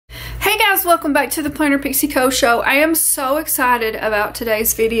guys, welcome back to the Planner Pixie Co show. I am so excited about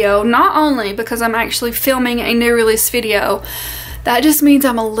today's video, not only because I'm actually filming a new release video. That just means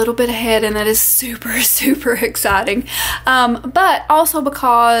I'm a little bit ahead, and that is super exciting. But also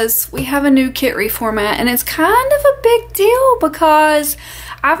because we have a new kit reformat, and it's kind of a big deal because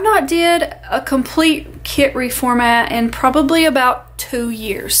I've not did a complete kit reformat in probably about 2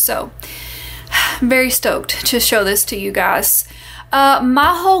 years. So I'm very stoked to show this to you guys.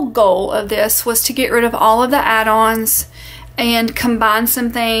 My whole goal of this was to get rid of all of the add-ons and combine some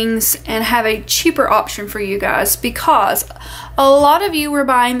things and have a cheaper option for you guys, because a lot of you were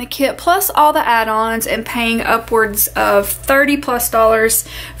buying the kit plus all the add-ons and paying upwards of $30+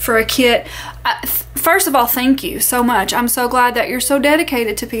 for a kit. First of all, thank you so much. I'm so glad that you're so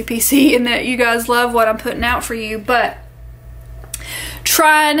dedicated to PPC and that you guys love what I'm putting out for you, but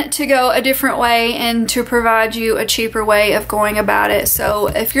trying to go a different way and to provide you a cheaper way of going about it. So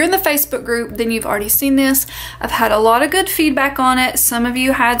if you're in the Facebook group, then you've already seen this. I've had a lot of good feedback on it. Some of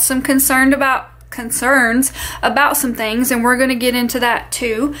you had some concerns about some things, and we're going to get into that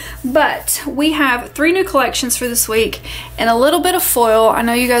too. But we have 3 new collections for this week and a little bit of foil. I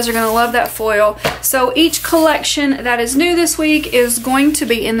know you guys are going to love that foil. So each collection that is new this week is going to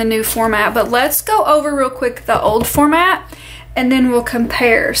be in the new format, but let's go over real quick the old format and then we'll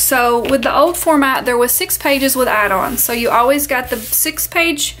compare. So with the old format, there was 6 pages with add-ons. So you always got the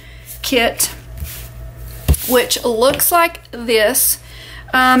 6-page kit, which looks like this.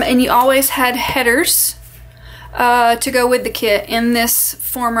 And you always had headers to go with the kit in this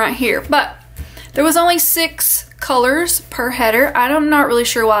form right here. But there was only 6 colors per header. I'm not really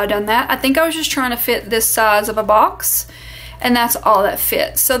sure why I done that. I think I was just trying to fit this size of a box, and that's all that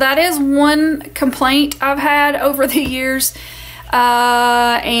fits. So that is one complaint I've had over the years.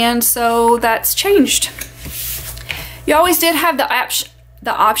 And so that's changed. You always did have the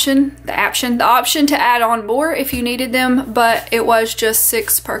option to add on more if you needed them, but it was just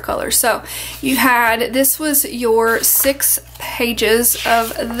 6 per color. So you had, this was your 6 pages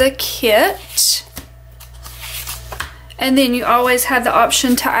of the kit, and then you always had the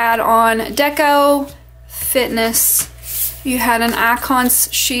option to add on deco, fitness, you had an icons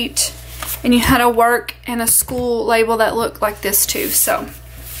sheet, and you had a work and a school label that looked like this too. So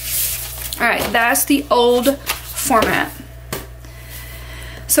alright, that's the old format.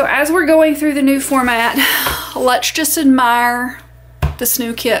 So as we're going through the new format, let's just admire this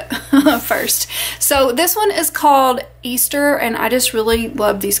new kit first. So this one is called Easter, and I just really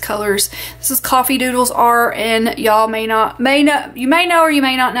love these colors. This is Coffee Doodle's art, and y'all you may know or you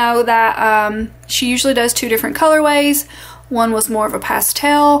may not know that she usually does 2 different colorways. One was more of a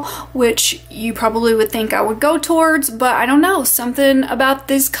pastel, which you probably would think I would go towards, but I don't know. Something about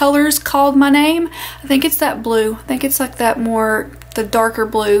these colors called my name. I think it's that blue. I think it's like that the darker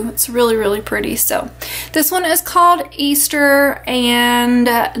blue. It's really pretty. So this one is called Easter, and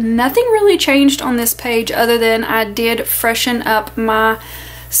nothing really changed on this page other than I did freshen up my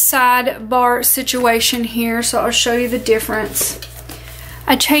sidebar situation here. So I'll show you the difference.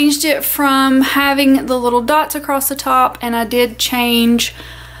 I changed it from having the little dots across the top, and I did change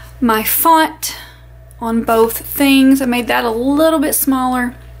my font on both things. I made that a little bit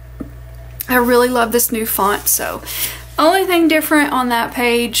smaller. I really love this new font. So only thing different on that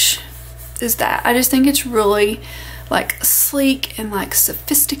page is that I just think it's really like sleek and like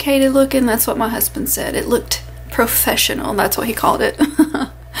sophisticated looking. That's what my husband said. It looked professional. That's what he called it.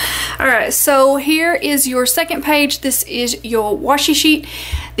 Alright, so here is your 2nd page. This is your washi sheet.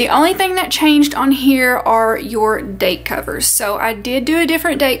 The only thing that changed on here are your date covers. So I did do a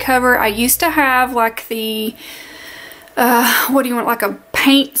different date cover. I used to have like the, what do you want, like a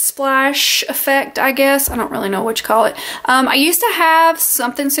paint splash effect, I guess. I don't really know what you call it. I used to have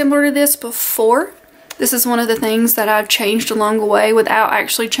something similar to this before. This is one of the things that I've changed along the way without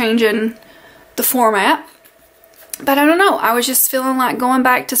actually changing the format. But I don't know, I was just feeling like going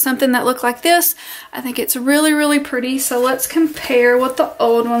back to something that looked like this. I think it's really pretty. So let's compare what the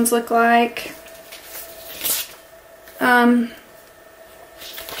old ones look like. Alright,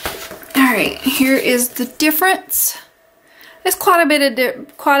 here is the difference. There's quite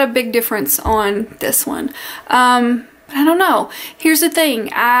a big difference on this one. But I don't know. Here's the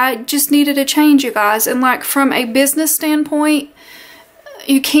thing, I just needed a change, you guys. And like from a business standpoint,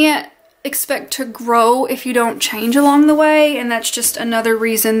 you can't expect to grow if you don't change along the way, and that's just another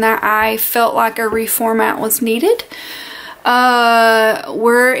reason that I felt like a reformat was needed.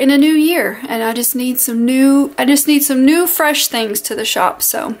 We're in a new year, and I just need some new fresh things to the shop.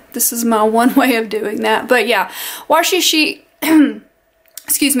 So this is my one way of doing that. But yeah, washi sheet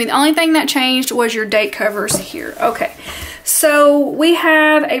excuse me, the only thing that changed was your date covers here. Okay, So we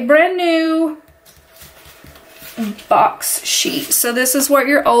have a brand new box sheet. So this is what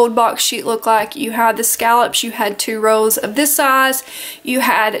your old box sheet looked like. You had the scallops, you had 2 rows of this size, you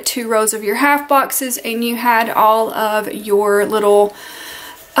had 2 rows of your half boxes, and you had all of your little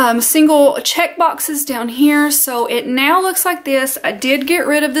single check boxes down here. So it now looks like this. I did get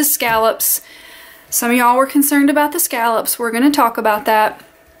rid of the scallops. Some of y'all were concerned about the scallops. We're going to talk about that.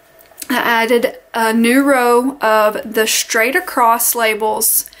 I added a new row of the straight across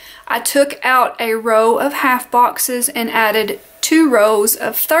labels. I took out a row of half boxes and added 2 rows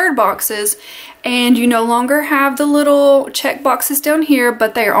of third boxes, and you no longer have the little check boxes down here,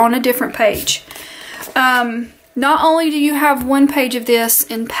 but they are on a different page. Not only do you have 1 page of this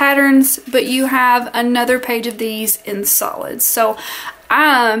in patterns, but you have another page of these in solids. So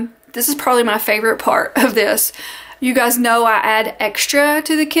this is probably my favorite part of this. You guys know I add extra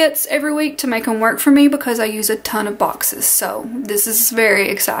to the kits every week to make them work for me because I use a ton of boxes. So this is very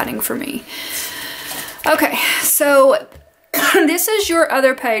exciting for me. Okay, so this is your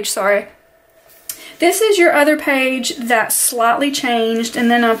other page, sorry. This is your other page that slightly changed, and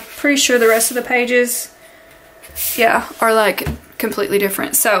then I'm pretty sure the rest of the pages, yeah, are like completely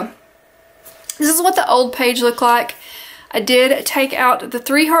different. So this is what the old page looked like. I did take out the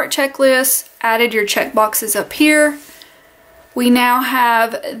 3 heart checklist, added your check boxes up here. We now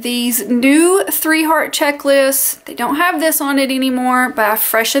have these new 3 heart checklists. They don't have this on it anymore, but I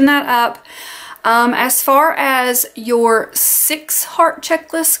freshened that up. As far as your 6 heart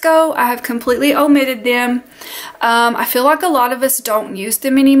checklists go, I have completely omitted them. I feel like a lot of us don't use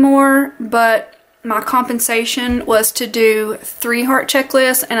them anymore, but my compensation was to do 3 heart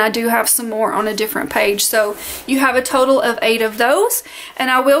checklists, and I do have some more on a different page. So you have a total of 8 of those.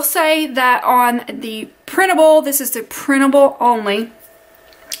 And I will say that on the printable, this is the printable only,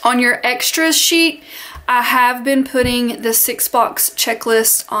 on your extras sheet, I have been putting the 6-box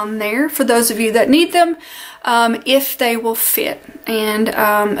checklist on there for those of you that need them, if they will fit. And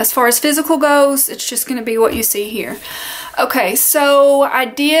as far as physical goes, it's just going to be what you see here. Okay, so I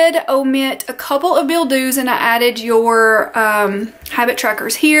did omit a couple of bill dues, and I added your habit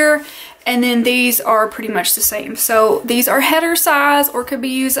trackers here, and then these are pretty much the same. So these are header size or could be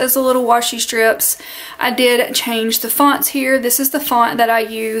used as a little washi strips. I did change the fonts here. This is the font that I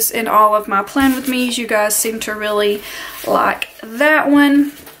use in all of my Plan With Me's. You guys seem to really like that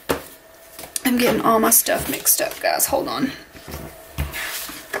one. I'm getting all my stuff mixed up, guys. Hold on.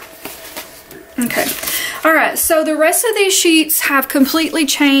 Okay. Alright, so the rest of these sheets have completely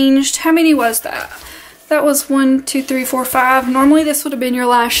changed. How many was that? That was 1, 2, 3, 4, 5. Normally this would have been your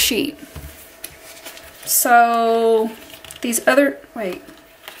last sheet. So these other, wait.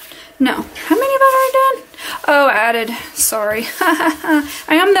 No. How many have I already done? Oh, added. Sorry. I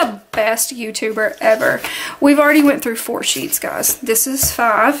am the best YouTuber ever. We've already went through 4 sheets, guys. This is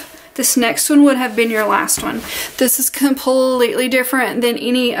 5. This next one would have been your last one. This is completely different than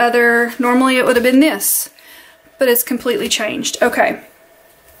any other. Normally it would have been this, but it's completely changed. Okay.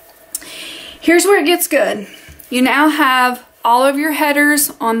 Here's where it gets good. You now have all of your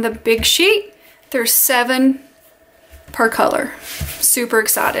headers on the big sheet. There's 7 per color. Super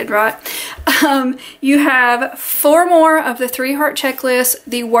excited, right? You have 4 more of the 3 heart checklist.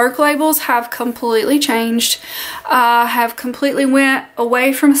 The work labels have completely changed. Have completely went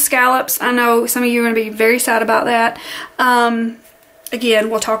away from scallops. I know some of you are going to be very sad about that. Again,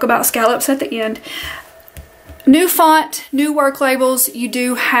 we'll talk about scallops at the end. New font, new work labels. You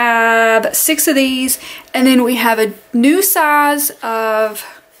do have 6 of these, and then we have a new size of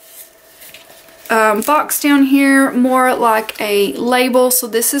box down here, more like a label. So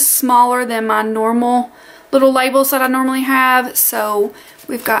this is smaller than my normal little labels that I normally have. So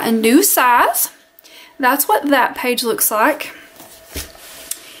we've got a new size. That's what that page looks like.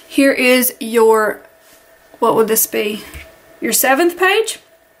 Here is your, what would this be? Your 7th page.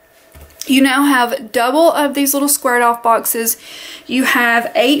 You now have double of these little squared off boxes. You have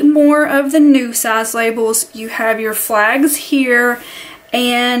 8 more of the new size labels. You have your flags here,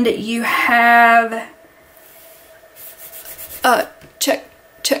 and you have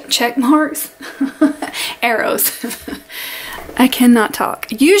check marks, arrows. I cannot talk.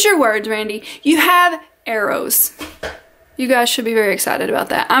 Use your words, Randy. You have arrows. You guys should be very excited about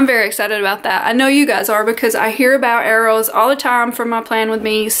that. I'm very excited about that. I know you guys are, because I hear about arrows all the time from my Plan With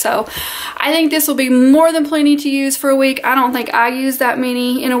Me. So I think this will be more than plenty to use for a week. I don't think I use that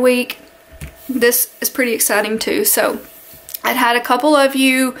many in a week. This is pretty exciting too. So I'd had a couple of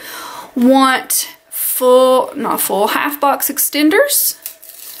you want half box extenders.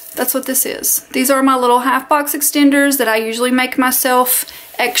 That's what this is. These are my little half box extenders that I usually make myself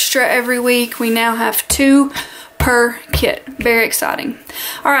extra every week. We now have 2 per kit. Very exciting.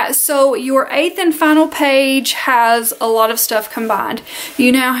 All right, so your 8th and final page has a lot of stuff combined.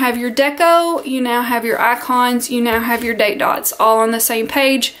 You now have your deco, you now have your icons, you now have your date dots all on the same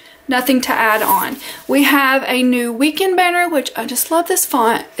page. Nothing to add on. We have a new weekend banner, which I just love this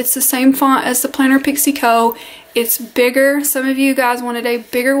font. It's the same font as the Planner Pixie Co. It's bigger. Some of you guys wanted a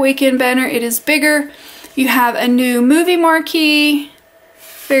bigger weekend banner. It is bigger. You have a new movie marquee.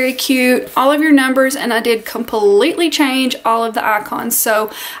 Very cute. All of your numbers, and I did completely change all of the icons. So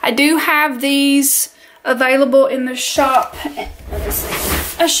I do have these available in the shop. Let me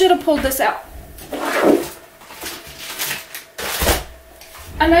see. I should have pulled this out.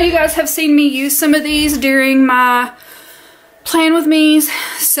 I know you guys have seen me use some of these during my plan with me's.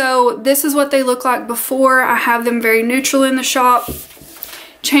 So this is what they look like before. I have them very neutral in the shop.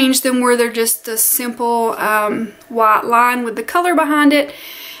 Change them where they're just a simple white line with the color behind it.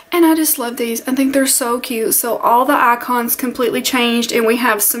 And I just love these. I think they're so cute. So all the icons completely changed, and we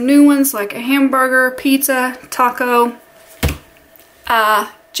have some new ones like a hamburger, pizza, taco.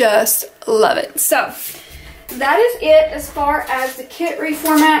 I just love it. So that is it as far as the kit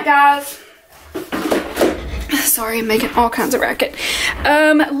reformat, guys. Sorry, I'm making all kinds of racket.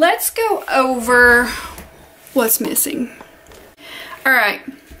 Let's go over what's missing. All right,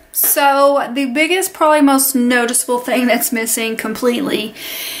 so the biggest, probably most noticeable thing that's missing completely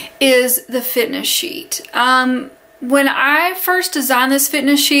is the fitness sheet. When I first designed this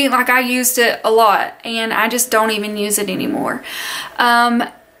fitness sheet, like, I used it a lot, and I just don't even use it anymore.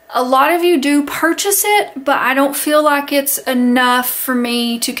 A lot of you do purchase it, but I don't feel like it's enough for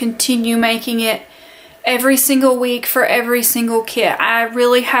me to continue making it every single week for every single kit. I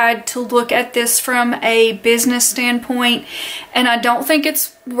really had to look at this from a business standpoint, and I don't think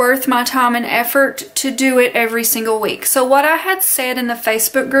it's worth my time and effort to do it every single week. So what I had said in the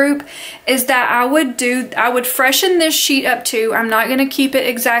Facebook group is that I would freshen this sheet up too. I'm not going to keep it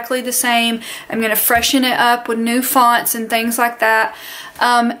exactly the same. I'm going to freshen it up with new fonts and things like that.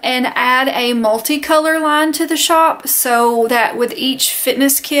 And add a multicolor line to the shop so that with each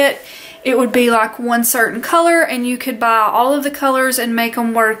fitness kit, it would be like one certain color, and you could buy all of the colors and make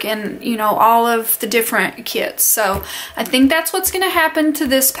them work in, you know, all of the different kits. So I think that's what's going to happen to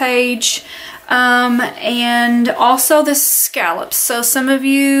this page. And also the scallops. So some of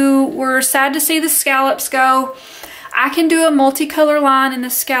you were sad to see the scallops go. I can do a multicolor line in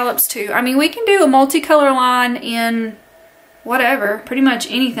the scallops too. I mean, we can do a multicolor line in whatever, pretty much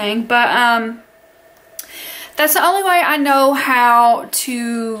anything, but that's the only way I know how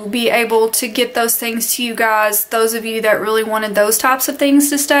to be able to get those things to you guys, those of you that really wanted those types of things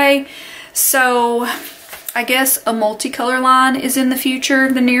to stay. So I guess a multicolor line is in the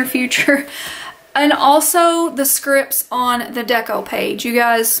future, the near future. And also the scripts on the deco page. You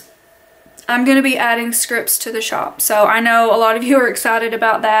guys, I'm going to be adding scripts to the shop. So I know a lot of you are excited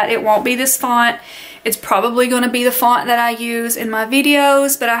about that. It won't be this font. It's probably going to be the font that I use in my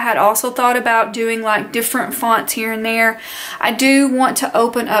videos, but I had also thought about doing like different fonts here and there. I do want to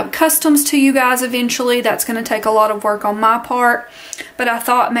open up customs to you guys eventually. That's going to take a lot of work on my part, but I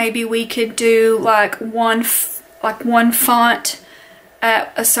thought maybe we could do like one font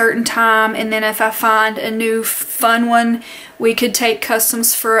at a certain time, and then if I find a new fun one, we could take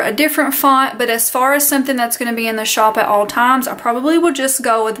customs for a different font. But as far as something that's going to be in the shop at all times, I probably will just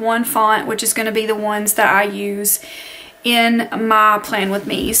go with one font, which is going to be the ones that I use in my plan with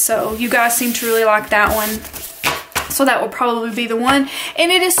me. So you guys seem to really like that one, so that will probably be the one.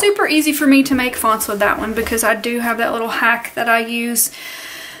 And it is super easy for me to make fonts with that one, because I do have that little hack that I use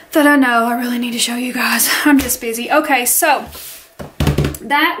that I know I really need to show you guys. I'm just busy. Okay, so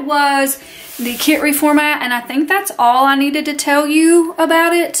that was the kit reformat, and I think that's all I needed to tell you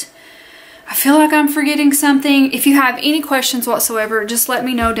about it. I feel like I'm forgetting something. If you have any questions whatsoever, just let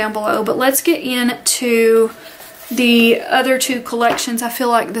me know down below. But let's get into the other two collections. I feel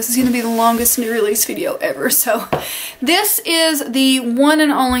like this is going to be the longest new release video ever. So this is the one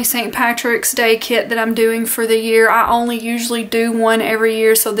and only St. Patrick's Day kit that I'm doing for the year. I only usually do one every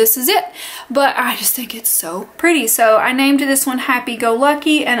year, so this is it. But I just think it's so pretty. So I named this one Happy Go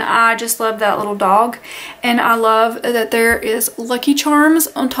Lucky, and I just love that little dog. And I love that there is Lucky Charms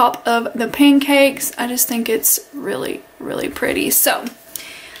on top of the pancakes. I just think it's really, really pretty. So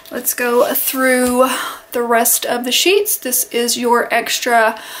let's go through the rest of the sheets. This is your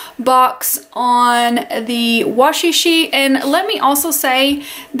extra box on the washi sheet. And let me also say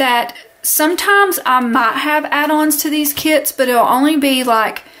that sometimes I might have add-ons to these kits, but it'll only be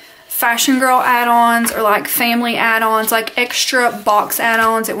like Fashion Girl add-ons or like family add-ons, like extra box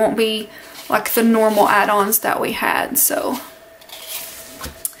add-ons. It won't be like the normal add-ons that we had. So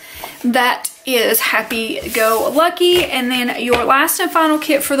that is Happy Go Lucky. And then your last and final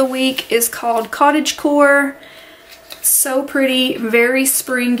kit for the week is called Cottagecore. So pretty, very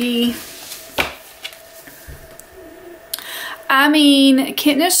springy. I mean,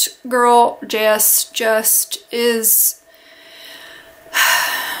 Kitnish Girl Jess just is,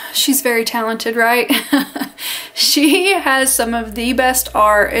 she's very talented, right? She has some of the best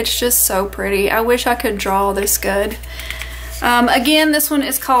art. It's just so pretty. I wish I could draw this good. Again, this one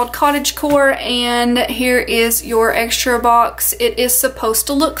is called Cottagecore, and here is your extra box. It is supposed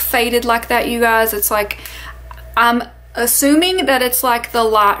to look faded like that, you guys. It's like, I'm assuming that it's like the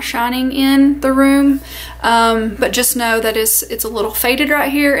light shining in the room, but just know that it's a little faded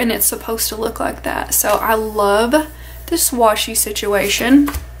right here, and it's supposed to look like that. So I love this washi situation.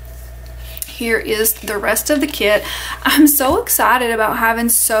 Here is the rest of the kit. I'm so excited about having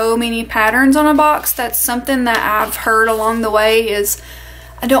so many patterns on a box. That's something that I've heard along the way, is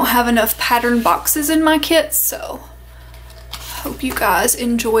I don't have enough pattern boxes in my kit, so hope you guys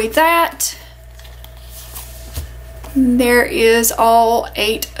enjoy that. There is all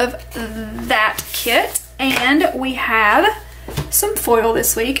 8 of that kit, and we have some foil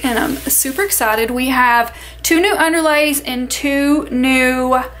this week, and I'm super excited. We have 2 new underlays and 2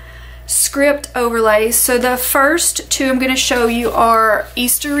 new script overlays. So the first 2 I'm going to show you are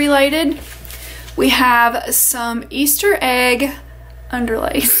Easter related. We have some Easter egg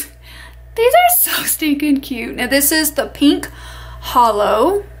underlays. These are so stinking cute. Now this is the pink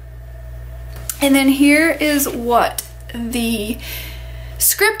hollow, and then here is what the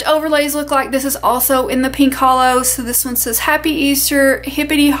script overlays look like. This is also in the pink hollow. So this one says Happy Easter,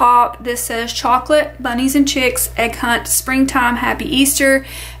 Hippity Hop. This says Chocolate, Bunnies and Chicks, Egg Hunt, Springtime, Happy Easter.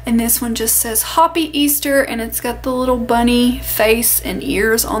 And this one just says Hoppy Easter, and it's got the little bunny face and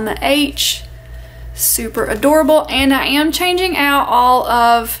ears on the H. Super adorable. And I am changing out all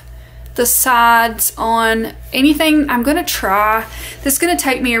of the sides on anything. I'm gonna try, this is gonna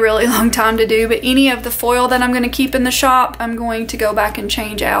take me a really long time to do, but any of the foil that I'm gonna keep in the shop, I'm going to go back and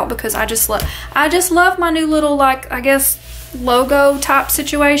change out, because I just love my new little, like, I guess logo type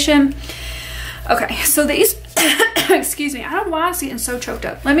situation. Okay, so these excuse me, I don't know why I'm getting so choked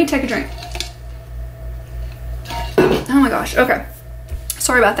up. Let me take a drink. Oh my gosh. Okay,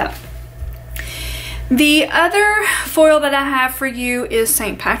 sorry about that. The other foil that I have for you is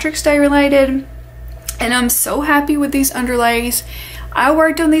St. Patrick's Day related, and I'm so happy with these underlays. I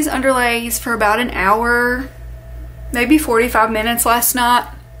worked on these underlays for about an hour, maybe 45 minutes last night.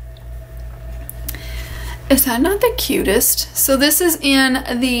 Is that not the cutest? So this is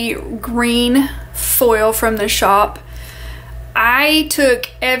in the green foil from the shop. I took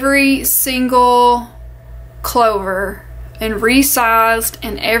every single clover and resized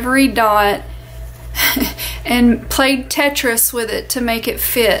and every dot and played Tetris with it to make it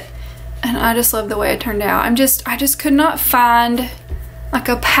fit, and I just love the way it turned out. I just could not find like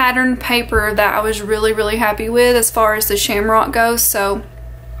a pattern paper that I was really happy with as far as the shamrock goes, so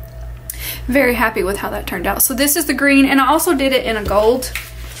very happy with how that turned out. So this is the green, and I also did it in a gold.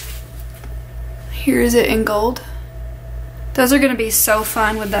 Here is it in gold. Those are going to be so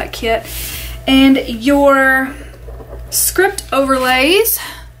fun with that kit. And your script overlays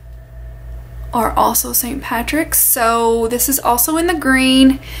are also St. Patrick's. So this is also in the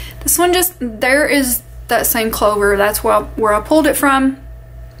green. This one just, there is that same clover. That's where I pulled it from.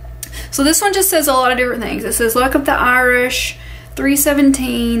 So this one just says a lot of different things. It says Luck of the Irish,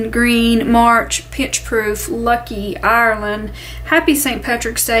 317, green, March, pitch proof, lucky, Ireland, happy St.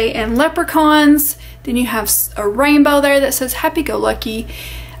 Patrick's Day, and leprechauns. Then you have a rainbow there that says Happy Go Lucky,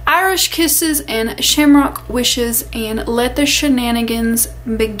 Irish kisses, and shamrock wishes, and let the shenanigans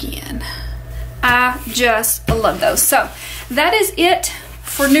begin. I just love those. So that is it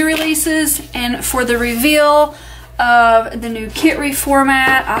for new releases and for the reveal of the new kit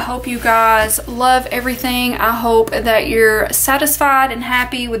reformat. I hope you guys love everything. I hope that you're satisfied and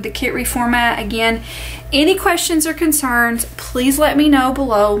happy with the kit reformat. Again, any questions or concerns, please let me know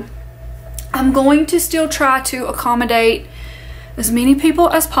below. I'm going to still try to accommodate as many people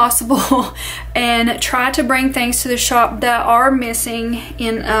as possible and try to bring things to the shop that are missing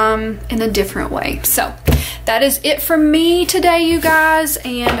in a different way. So that is it from me today, you guys,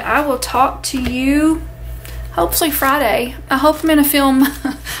 and I will talk to you hopefully Friday. I hope I'm gonna film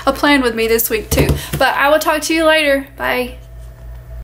a plan with me this week too, but I will talk to you later. Bye.